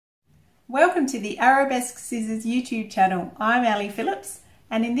Welcome to the Arabesque Scissors YouTube channel. I'm Ali Phillips,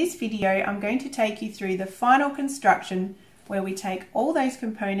 and in this video I'm going to take you through the final construction where we take all those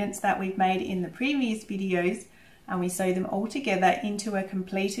components that we've made in the previous videos and we sew them all together into a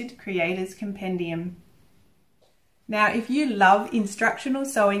completed creator's compendium. Now, if you love instructional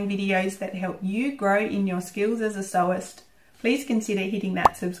sewing videos that help you grow in your skills as a sewist, please consider hitting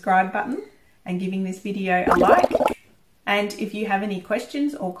that subscribe button and giving this video a like. And if you have any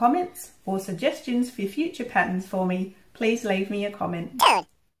questions or comments or suggestions for future patterns for me, please leave me a comment.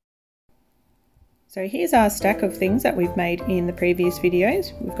 So here's our stack of things that we've made in the previous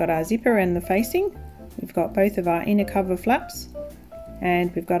videos. We've got our zipper and the facing, we've got both of our inner cover flaps,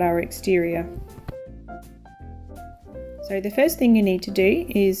 and we've got our exterior. So the first thing you need to do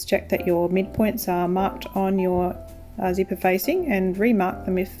is check that your midpoints are marked on your zipper facing and remark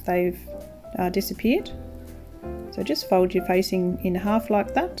them if they've disappeared. So just fold your facing in half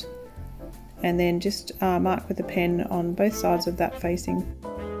like that, and then just mark with a pen on both sides of that facing.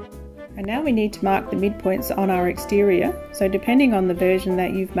 And now we need to mark the midpoints on our exterior. So depending on the version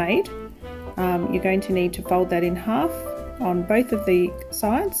that you've made, you're going to need to fold that in half on both of the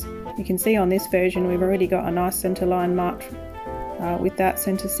sides. You can see on this version we've already got a nice centre line marked with that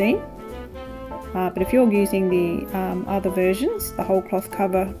centre seam. But if you're using the other versions, the whole cloth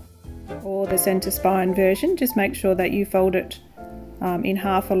cover or the centre spine version, just make sure that you fold it in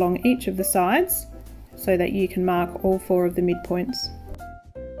half along each of the sides so that you can mark all four of the midpoints.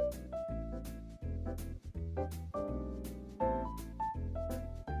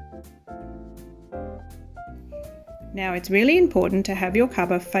 Now it's really important to have your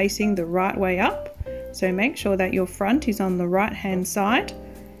cover facing the right way up, so make sure that your front is on the right hand side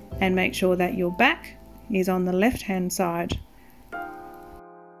and make sure that your back is on the left hand side.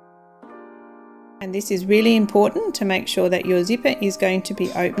 And this is really important to make sure that your zipper is going to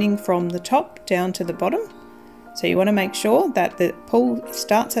be opening from the top down to the bottom. So you want to make sure that the pull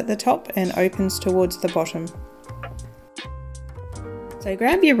starts at the top and opens towards the bottom. So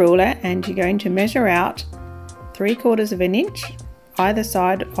grab your ruler and you're going to measure out 3/4 of an inch either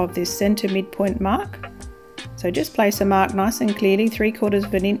side of this centre midpoint mark. So just place a mark nice and clearly 3/4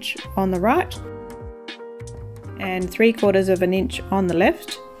 of an inch on the right and 3/4 of an inch on the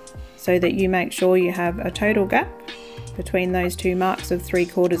left, so that you make sure you have a total gap between those two marks of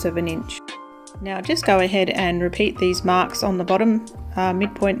 3/4 of an inch. Now just go ahead and repeat these marks on the bottom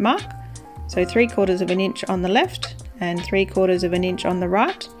midpoint mark. So 3/4 of an inch on the left and 3/4 of an inch on the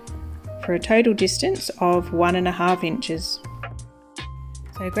right for a total distance of 1.5 inches.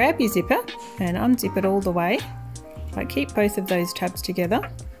 So grab your zipper and unzip it all the way, but keep both of those tabs together.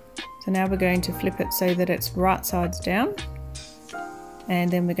 So now we're going to flip it so that it's right sides down. And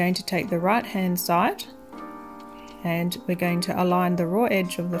then we're going to take the right hand side and we're going to align the raw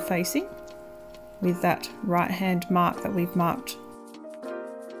edge of the facing with that right hand mark that we've marked.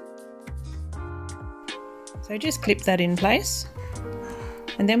 So just clip that in place,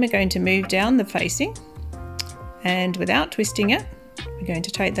 and then we're going to move down the facing, and without twisting it we're going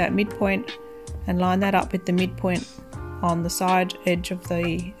to take that midpoint and line that up with the midpoint on the side edge of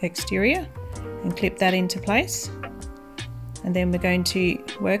the exterior and clip that into place. And then we're going to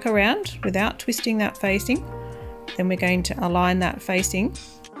work around without twisting that facing. Then we're going to align that facing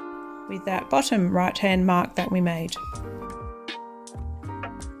with that bottom right hand mark that we made.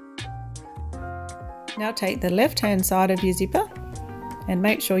 Now take the left hand side of your zipper and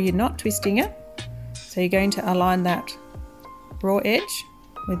make sure you're not twisting it. So you're going to align that raw edge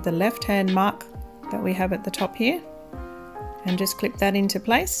with the left hand mark that we have at the top here and just clip that into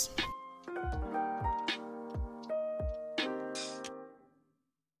place.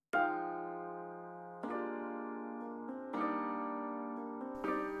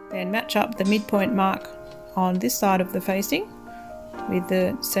 Then match up the midpoint mark on this side of the facing with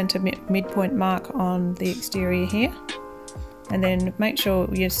the centre midpoint mark on the exterior here, and then make sure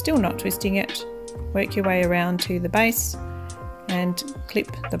you're still not twisting it. Work your way around to the base and clip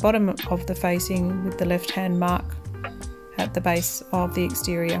the bottom of the facing with the left hand mark at the base of the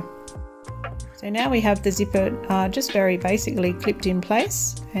exterior. So now we have the zipper just very basically clipped in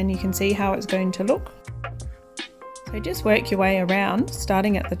place, and you can see how it's going to look. So just work your way around,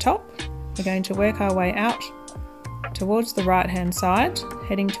 starting at the top. We're going to work our way out towards the right hand side,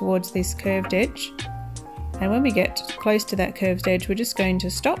 heading towards this curved edge. And when we get close to that curved edge, we're just going to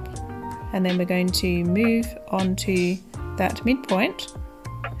stop, and then we're going to move onto that midpoint,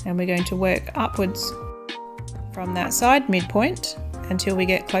 and we're going to work upwards from that side midpoint until we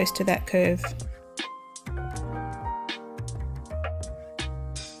get close to that curve.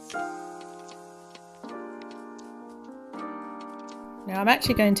 Now Now I'm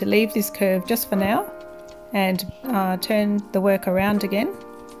actually going to leave this curve just for now and turn the work around again,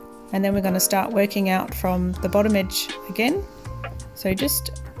 and then we're going to start working out from the bottom edge again. So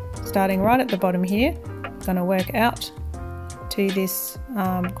just starting right at the bottom here, I'm going to work out to this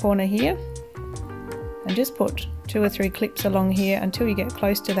corner here and just put 2 or 3 clips along here until you get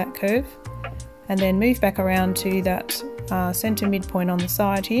close to that curve, and then move back around to that center midpoint on the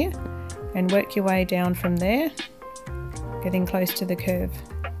side here and work your way down from there, getting close to the curve.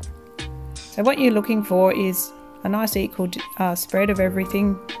 So what you're looking for is a nice equal spread of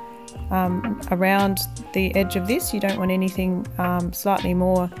everything around the edge of this. You don't want anything slightly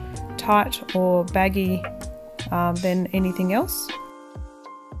more tight or baggy than anything else.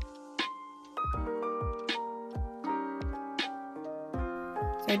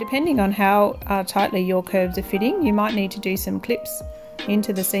 So depending on how tightly your curves are fitting, you might need to do some clips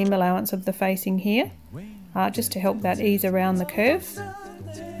into the seam allowance of the facing here, just to help that ease around the curve.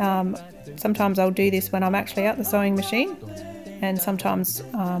 Sometimes I'll do this when I'm actually at the sewing machine, and sometimes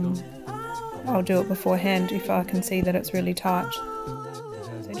I'll do it beforehand if I can see that it's really tight.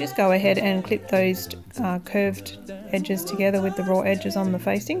 So just go ahead and clip those curved edges together with the raw edges on the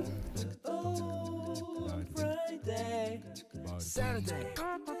facing.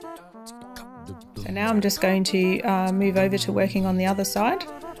 So now I'm just going to move over to working on the other side.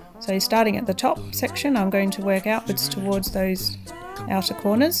 So starting at the top section, I'm going to work outwards towards those outer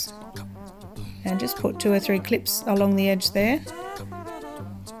corners and just put 2 or 3 clips along the edge there,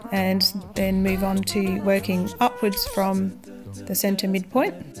 and then move on to working upwards from the center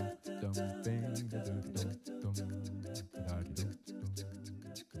midpoint.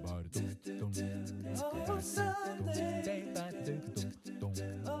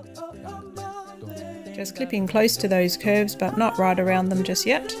 Just clipping close to those curves but not right around them just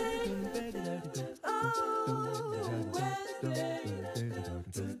yet.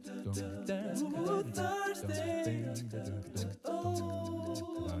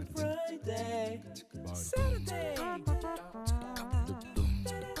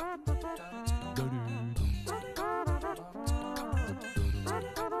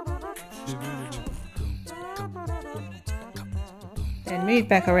 And move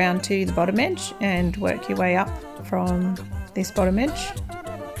back around to the bottom edge and work your way up from this bottom edge.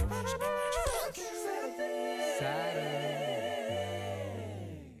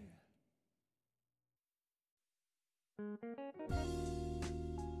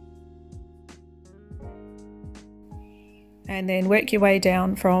 And then work your way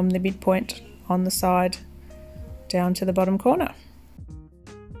down from the midpoint on the side down to the bottom corner.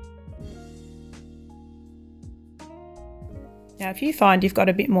 Now if you find you've got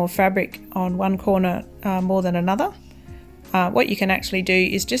a bit more fabric on one corner more than another, what you can actually do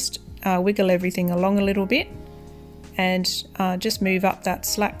is just wiggle everything along a little bit and just move up that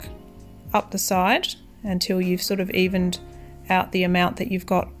slack up the side until you've sort of evened out the amount that you've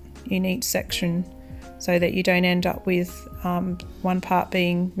got in each section, so that you don't end up with one part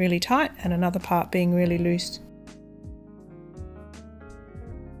being really tight and another part being really loose.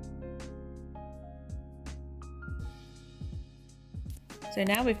 So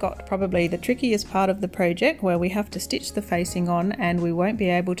now we've got probably the trickiest part of the project, where we have to stitch the facing on and we won't be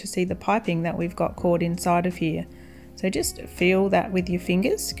able to see the piping that we've got caught inside of here. So just feel that with your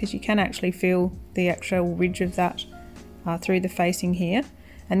fingers, because you can actually feel the actual ridge of that through the facing here.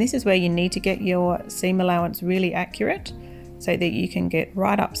 And this is where you need to get your seam allowance really accurate so that you can get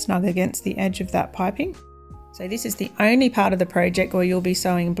right up snug against the edge of that piping. So this is the only part of the project where you'll be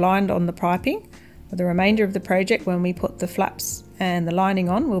sewing blind on the piping. For the remainder of the project, when we put the flaps and the lining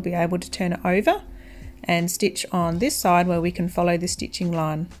on, we'll be able to turn it over and stitch on this side where we can follow the stitching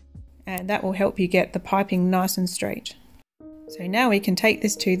line. And that will help you get the piping nice and straight. So now we can take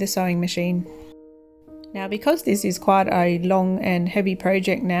this to the sewing machine. Now because this is quite a long and heavy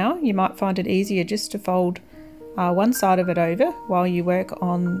project now, you might find it easier just to fold one side of it over while you work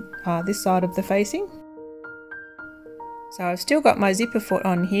on this side of the facing. So I've still got my zipper foot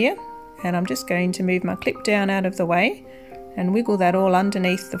on here, and I'm just going to move my clip down out of the way and wiggle that all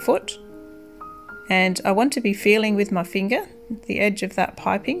underneath the foot. And I want to be feeling with my finger the edge of that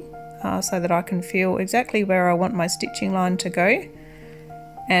piping so that I can feel exactly where I want my stitching line to go,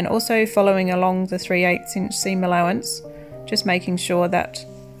 and also following along the 3/8 inch seam allowance, just making sure that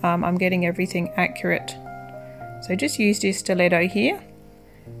I'm getting everything accurate. So just use your stiletto here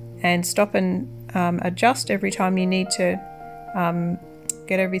and stop and adjust every time you need to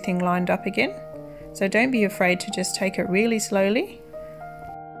get everything lined up again. So don't be afraid to just take it really slowly.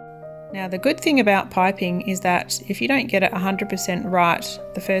 Now the good thing about piping is that if you don't get it 100% right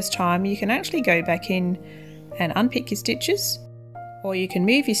the first time, you can actually go back in and unpick your stitches or you can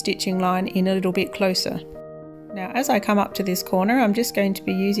move your stitching line in a little bit closer. Now as I come up to this corner, I'm just going to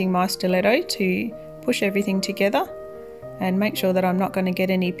be using my stiletto to push everything together and make sure that I'm not going to get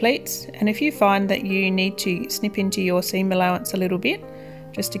any pleats. And if you find that you need to snip into your seam allowance a little bit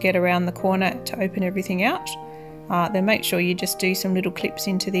just to get around the corner to open everything out, then make sure you just do some little clips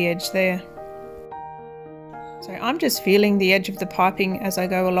into the edge there. So I'm just feeling the edge of the piping as I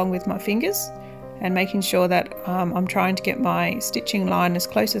go along with my fingers and making sure that I'm trying to get my stitching line as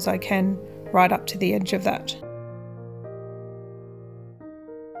close as I can right up to the edge of that.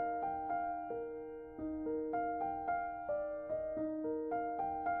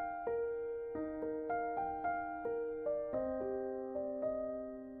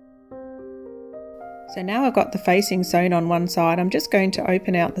 So now I've got the facing sewn on one side, I'm just going to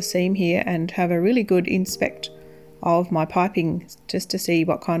open out the seam here and have a really good inspect of my piping just to see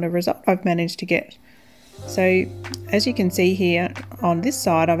what kind of result I've managed to get. So as you can see here on this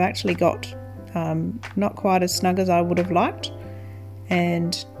side, I've actually got not quite as snug as I would have liked,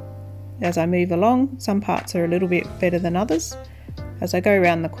 and as I move along, some parts are a little bit better than others. As I go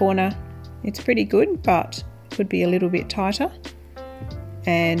around the corner, it's pretty good, but could be a little bit tighter,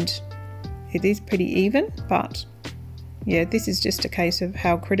 and it is pretty even, but yeah, this is just a case of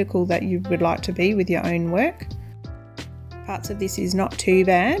how critical that you would like to be with your own work. Parts of this is not too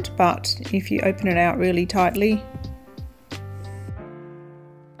bad, but if you open it out really tightly.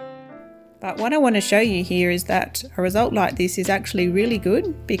 But what I want to show you here is that a result like this is actually really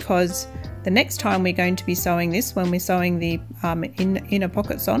good, because the next time we're going to be sewing this, when we're sewing the inner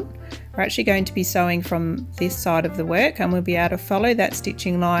pockets on, we're actually going to be sewing from this side of the work, and we'll be able to follow that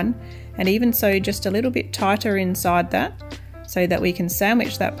stitching line and even sew just a little bit tighter inside that, so that we can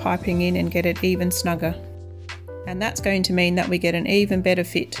sandwich that piping in and get it even snugger. And that's going to mean that we get an even better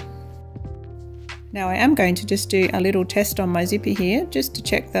fit. Now I am going to just do a little test on my zipper here, just to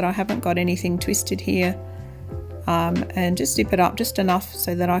check that I haven't got anything twisted here, and just zip it up just enough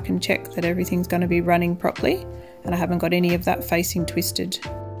so that I can check that everything's going to be running properly and I haven't got any of that facing twisted.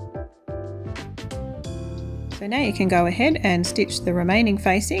 So now you can go ahead and stitch the remaining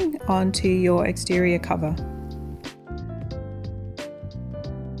facing onto your exterior cover.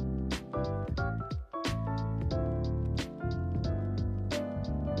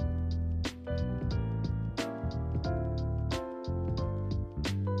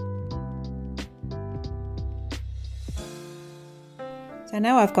 So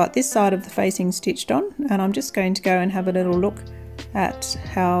now I've got this side of the facing stitched on, and I'm just going to go and have a little look at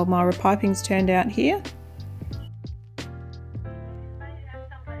how my repiping's turned out here.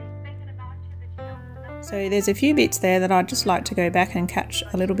 So there's a few bits there that I'd just like to go back and catch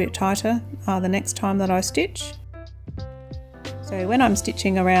a little bit tighter the next time that I stitch. So when I'm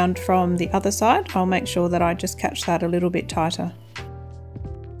stitching around from the other side, I'll make sure that I just catch that a little bit tighter.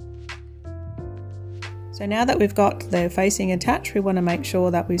 So now that we've got the facing attached, we want to make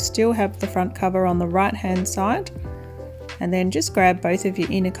sure that we still have the front cover on the right hand side, and then just grab both of your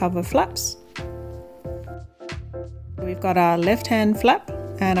inner cover flaps. We've got our left hand flap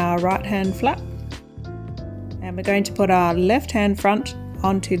and our right hand flap, and we're going to put our left hand front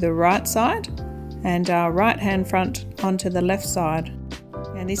onto the right side and our right hand front onto the left side.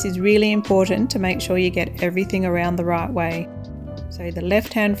 And this is really important to make sure you get everything around the right way. So the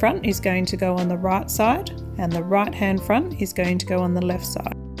left hand front is going to go on the right side and the right hand front is going to go on the left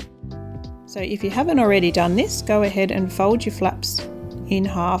side. So if you haven't already done this, go ahead and fold your flaps in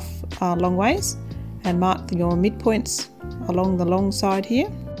half long ways and mark your midpoints along the long side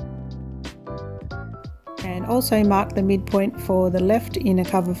here. And also mark the midpoint for the left inner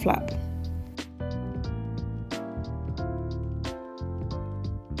cover flap.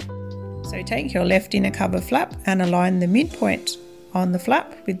 So take your left inner cover flap and align the midpoint on the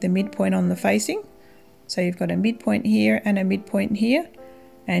flap with the midpoint on the facing. So you've got a midpoint here and a midpoint here,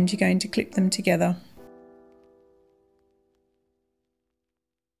 and you're going to clip them together.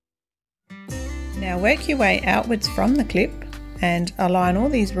 Now work your way outwards from the clip and align all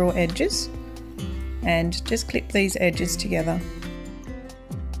these raw edges and just clip these edges together.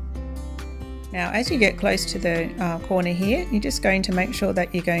 Now as you get close to the corner here, you're just going to make sure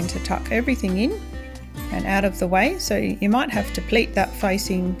that you're going to tuck everything in and out of the way. So you might have to pleat that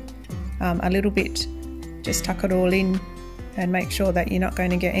facing a little bit, just tuck it all in and make sure that you're not going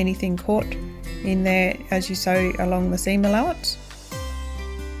to get anything caught in there as you sew along the seam allowance.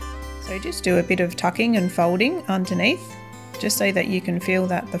 So just do a bit of tucking and folding underneath, just so that you can feel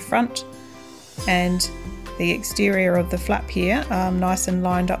that the front and the exterior of the flap here are nice and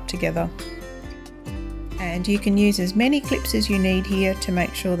lined up together. And you can use as many clips as you need here to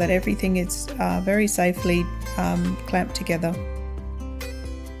make sure that everything is very safely clamped together.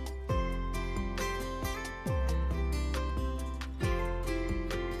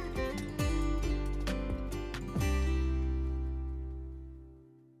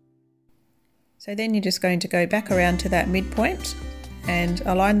 So then you're just going to go back around to that midpoint and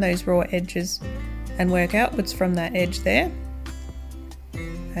align those raw edges and work outwards from that edge there,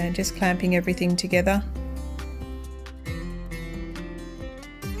 and just clamping everything together.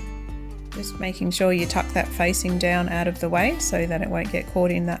 Just making sure you tuck that facing down out of the way so that it won't get caught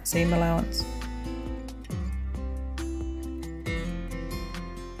in that seam allowance.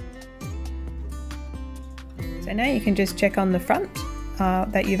 So now you can just check on the front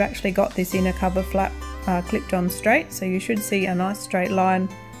that you've actually got this inner cover flap clipped on straight, so you should see a nice straight line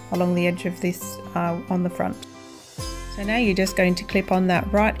along the edge of this on the front. So now you're just going to clip on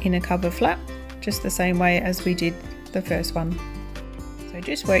that right inner cover flap just the same way as we did the first one. So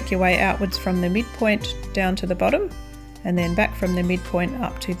just work your way outwards from the midpoint down to the bottom, and then back from the midpoint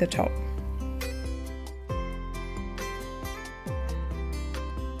up to the top.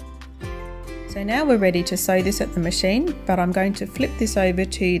 So now we're ready to sew this at the machine, but I'm going to flip this over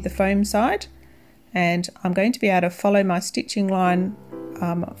to the foam side, and I'm going to be able to follow my stitching line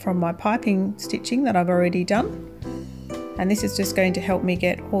from my piping stitching that I've already done. And this is just going to help me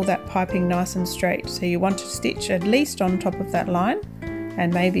get all that piping nice and straight. So you want to stitch at least on top of that line,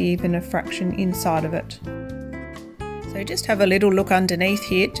 and maybe even a fraction inside of it. So just have a little look underneath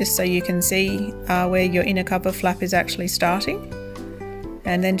here just so you can see where your inner cover flap is actually starting,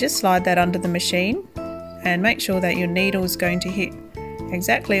 and then just slide that under the machine and make sure that your needle is going to hit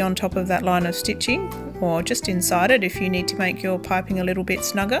exactly on top of that line of stitching, or just inside it if you need to make your piping a little bit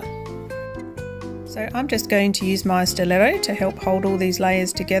snugger. So I'm just going to use my stiletto to help hold all these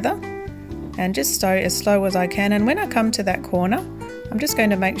layers together and just sew as slow as I can, and when I come to that corner I'm just going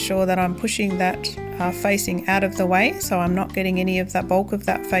to make sure that I'm pushing that facing out of the way so I'm not getting any of that bulk of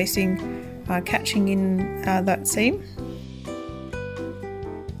that facing catching in that seam.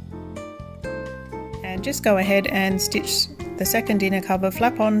 And just go ahead and stitch the second inner cover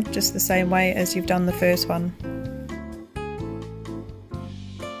flap on just the same way as you've done the first one.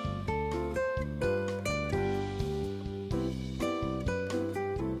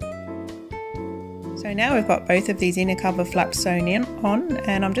 So now we've got both of these inner cover flaps sewn on,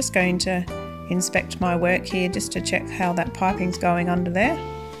 and I'm just going to inspect my work here just to check how that piping's going under there.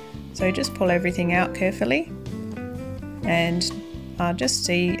 So just pull everything out carefully and just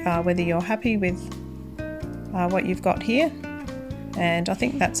see whether you're happy with what you've got here. And I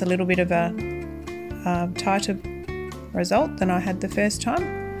think that's a little bit of a tighter result than I had the first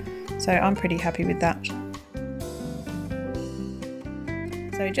time, so I'm pretty happy with that.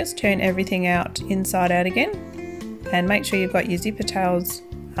 So just turn everything out inside out again, and make sure you've got your zipper tails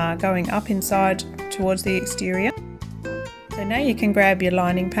going up inside towards the exterior. So now you can grab your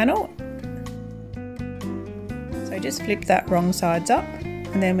lining panel. So just flip that wrong sides up,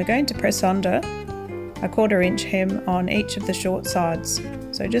 and then we're going to press under a 1/4 inch hem on each of the short sides.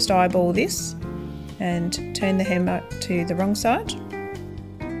 So just eyeball this and turn the hem up to the wrong side.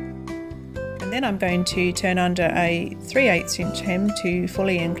 And then I'm going to turn under a 3/8 inch hem to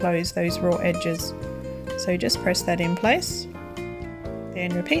fully enclose those raw edges. So just press that in place.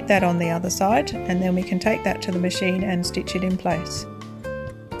 Then repeat that on the other side, and then we can take that to the machine and stitch it in place.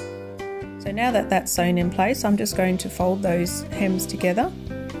 So now that that's sewn in place, I'm just going to fold those hems together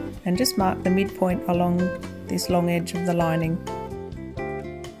and just mark the midpoint along this long edge of the lining.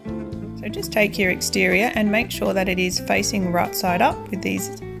 So just take your exterior and make sure that it is facing right side up with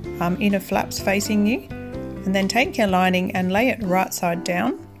these inner flaps facing you, and then take your lining and lay it right side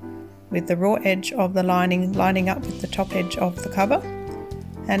down with the raw edge of the lining lining up with the top edge of the cover,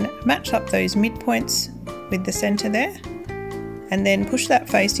 and match up those midpoints with the center there, and then push that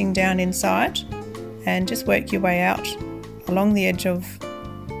facing down inside and just work your way out along the edge of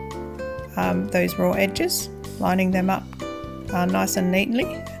those raw edges, lining them up nice and neatly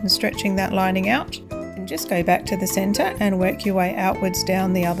and stretching that lining out. And just go back to the center and work your way outwards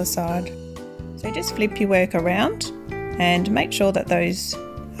down the other side. So just flip your work around and make sure that those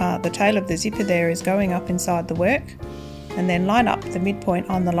the tail of the zipper there is going up inside the work, and then line up the midpoint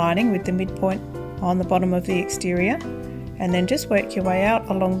on the lining with the midpoint on the bottom of the exterior, and then just work your way out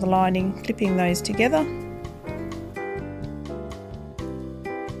along the lining, clipping those together.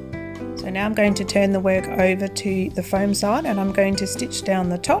 So now I'm going to turn the work over to the foam side, and I'm going to stitch down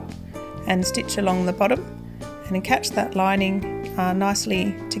the top and stitch along the bottom and catch that lining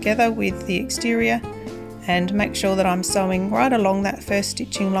nicely together with the exterior, and make sure that I'm sewing right along that first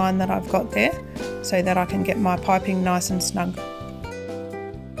stitching line that I've got there so that I can get my piping nice and snug.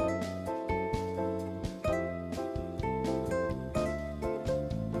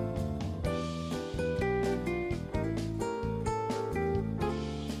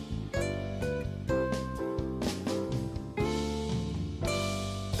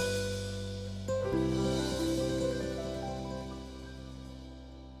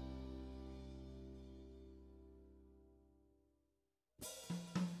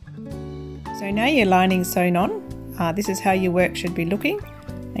 So now your lining's sewn on, this is how your work should be looking,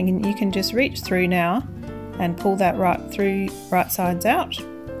 and you can just reach through now and pull that right through, right sides out.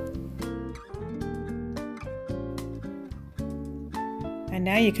 And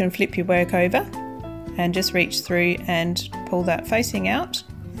now you can flip your work over and just reach through and pull that facing out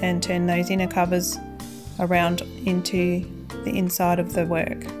and turn those inner covers around into the inside of the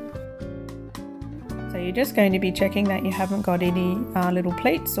work. So you're just going to be checking that you haven't got any little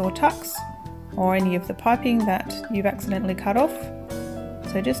pleats or tucks or any of the piping that you've accidentally cut off.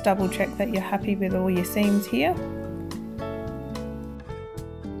 So just double check that you're happy with all your seams here.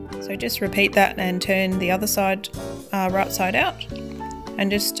 So just repeat that and turn the other side right side out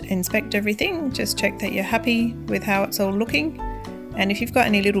and just inspect everything. Just check that you're happy with how it's all looking, and if you've got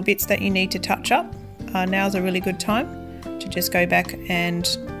any little bits that you need to touch up, now's a really good time to just go back and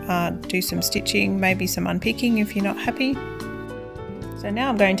do some stitching, maybe some unpicking if you're not happy. So now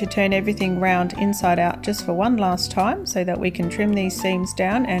I'm going to turn everything round inside out just for one last time so that we can trim these seams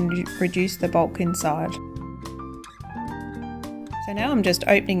down and reduce the bulk inside. So now I'm just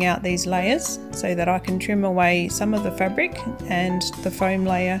opening out these layers so that I can trim away some of the fabric and the foam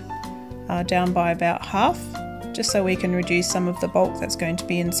layer down by about half, just so we can reduce some of the bulk that's going to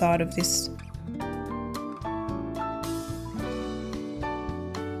be inside of this.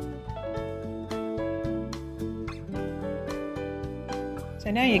 So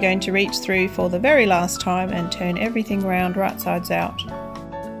now you're going to reach through for the very last time and turn everything round right sides out.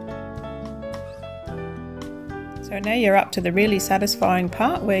 So now you're up to the really satisfying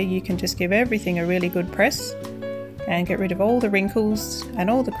part where you can just give everything a really good press and get rid of all the wrinkles and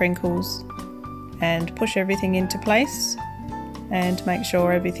all the crinkles and push everything into place and make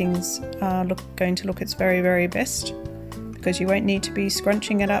sure everything's going to look its very, very best, because you won't need to be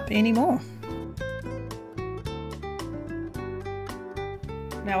scrunching it up anymore.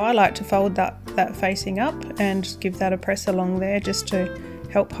 Now I like to fold that facing up and give that a press along there just to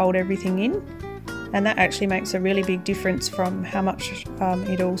help hold everything in, and that actually makes a really big difference from how much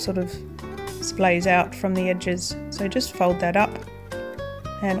it all sort of splays out from the edges. So just fold that up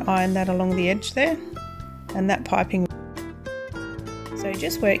and iron that along the edge there, and that piping. So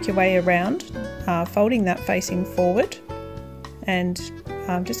just work your way around, folding that facing forward and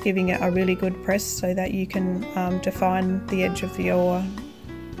just giving it a really good press so that you can define the edge of your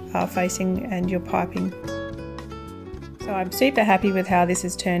facing and your piping. So I'm super happy with how this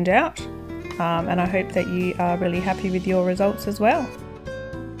has turned out, and I hope that you are really happy with your results as well.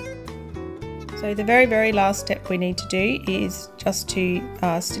 So the very, very last step we need to do is just to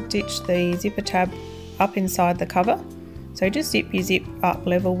stitch the zipper tab up inside the cover. So just zip your zip up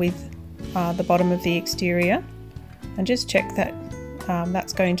level with the bottom of the exterior, and just check that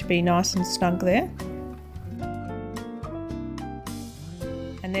that's going to be nice and snug there.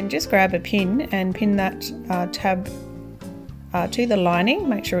 And then just grab a pin and pin that tab to the lining.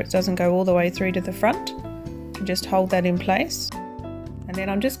 Make sure it doesn't go all the way through to the front, and just hold that in place. And then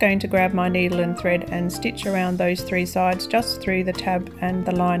I'm just going to grab my needle and thread and stitch around those three sides just through the tab and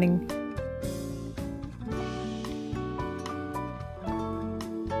the lining.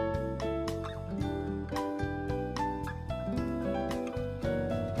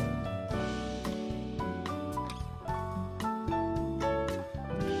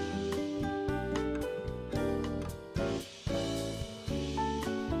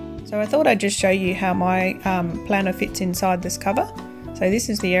 So I thought I'd just show you how my planner fits inside this cover. So this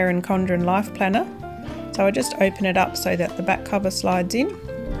is the Erin Condren Life Planner. So I just open it up so that the back cover slides in,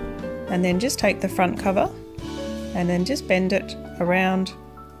 and then just take the front cover and then just bend it around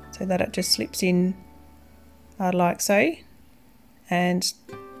so that it just slips in like so, and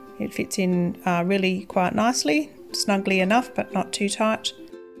it fits in really quite nicely, snugly enough but not too tight,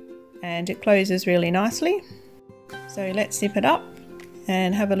 and it closes really nicely. So let's zip it up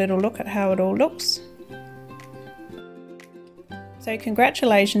and have a little look at how it all looks. So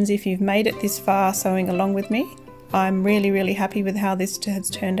congratulations if you've made it this far sewing along with me. I'm really, really happy with how this has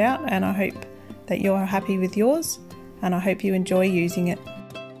turned out, and I hope that you're happy with yours, and I hope you enjoy using it.